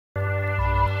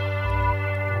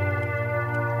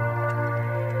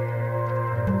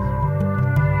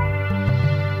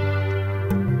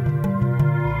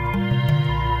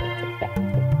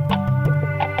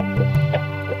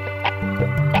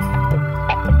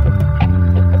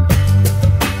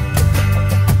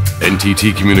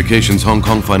NTT Communications Hong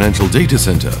Kong Financial Data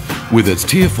Center, with its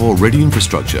Tier 4 ready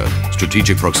infrastructure,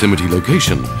 strategic proximity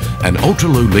location, and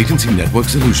ultra-low latency network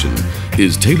solution,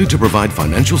 is tailored to provide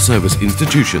financial service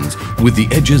institutions with the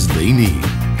edges they need.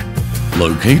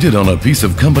 Located on a piece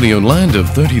of company-owned land of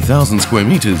 30,000 square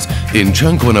meters in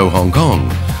Cheung Kwan O, Hong Kong,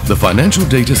 the financial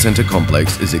data center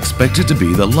complex is expected to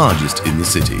be the largest in the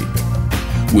city.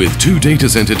 With 2 data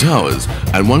center towers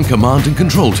and 1 command and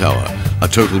control tower, a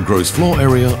total gross floor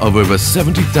area of over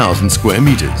 70,000 square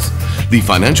meters, the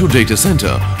financial data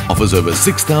center offers over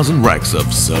 6,000 racks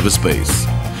of server space,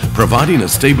 providing a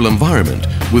stable environment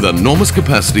with enormous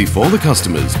capacity for the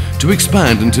customers to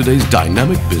expand in today's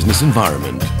dynamic business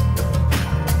environment.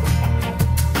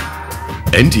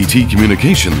 NTT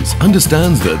Communications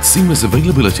understands that seamless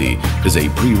availability is a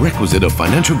prerequisite of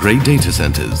financial-grade data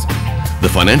centers. The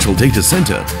financial data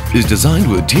center is designed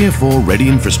with Tier 4 ready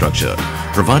infrastructure,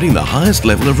 providing the highest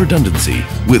level of redundancy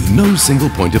with no single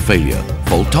point of failure,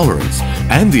 fault tolerance,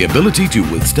 and the ability to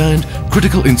withstand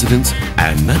critical incidents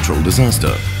and natural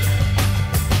disaster.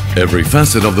 Every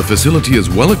facet of the facility is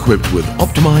well equipped with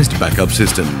optimized backup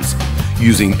systems.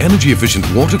 Using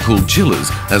energy-efficient water-cooled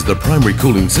chillers as the primary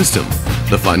cooling system,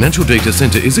 the financial data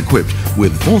center is equipped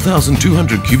with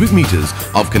 4,200 cubic meters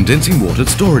of condensing water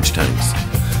storage tanks.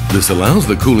 This allows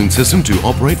the cooling system to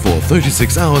operate for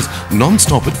 36 hours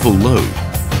non-stop at full load.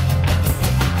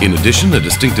 In addition, a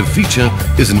distinctive feature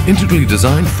is an integrally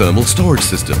designed thermal storage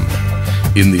system.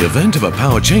 In the event of a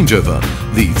power changeover,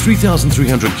 the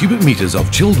 3,300 cubic meters of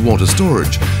chilled water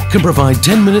storage can provide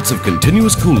 10 minutes of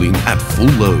continuous cooling at full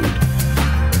load.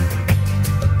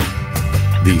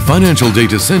 The financial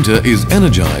data center is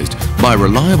energized by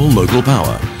reliable local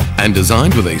power and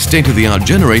designed with a state-of-the-art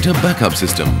generator backup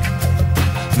system.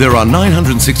 There are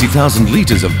 960,000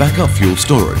 liters of backup fuel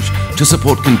storage to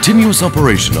support continuous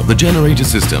operation of the generator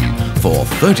system for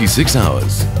 36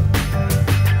 hours.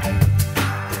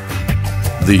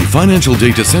 The financial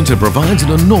data center provides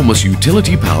an enormous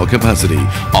utility power capacity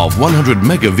of 100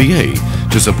 mega VA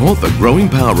to support the growing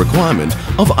power requirement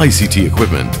of ICT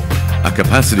equipment, a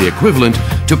capacity equivalent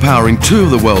to powering 2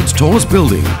 of the world's tallest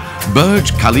buildings,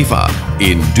 Burj Khalifa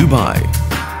in Dubai.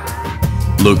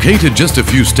 Located just a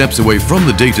few steps away from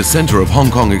the data center of Hong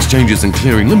Kong Exchanges and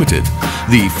Clearing Limited,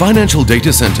 the financial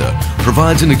data center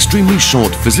provides an extremely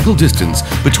short physical distance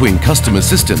between customer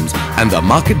systems and the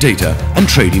market data and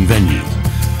trading venue.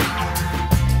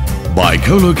 By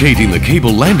co-locating the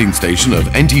cable landing station of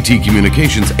NTT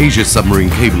Communications Asia Submarine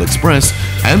Cable Express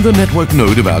and the network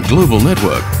node of our global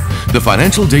network, the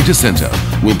financial data center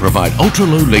will provide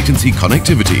ultra-low latency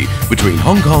connectivity between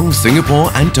Hong Kong,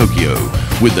 Singapore and Tokyo,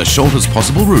 with the shortest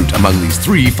possible route among these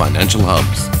 3 financial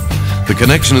hubs. The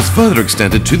connection is further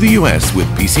extended to the US with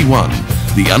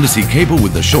FDC1, the undersea cable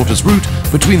with the shortest route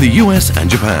between the US and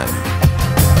Japan.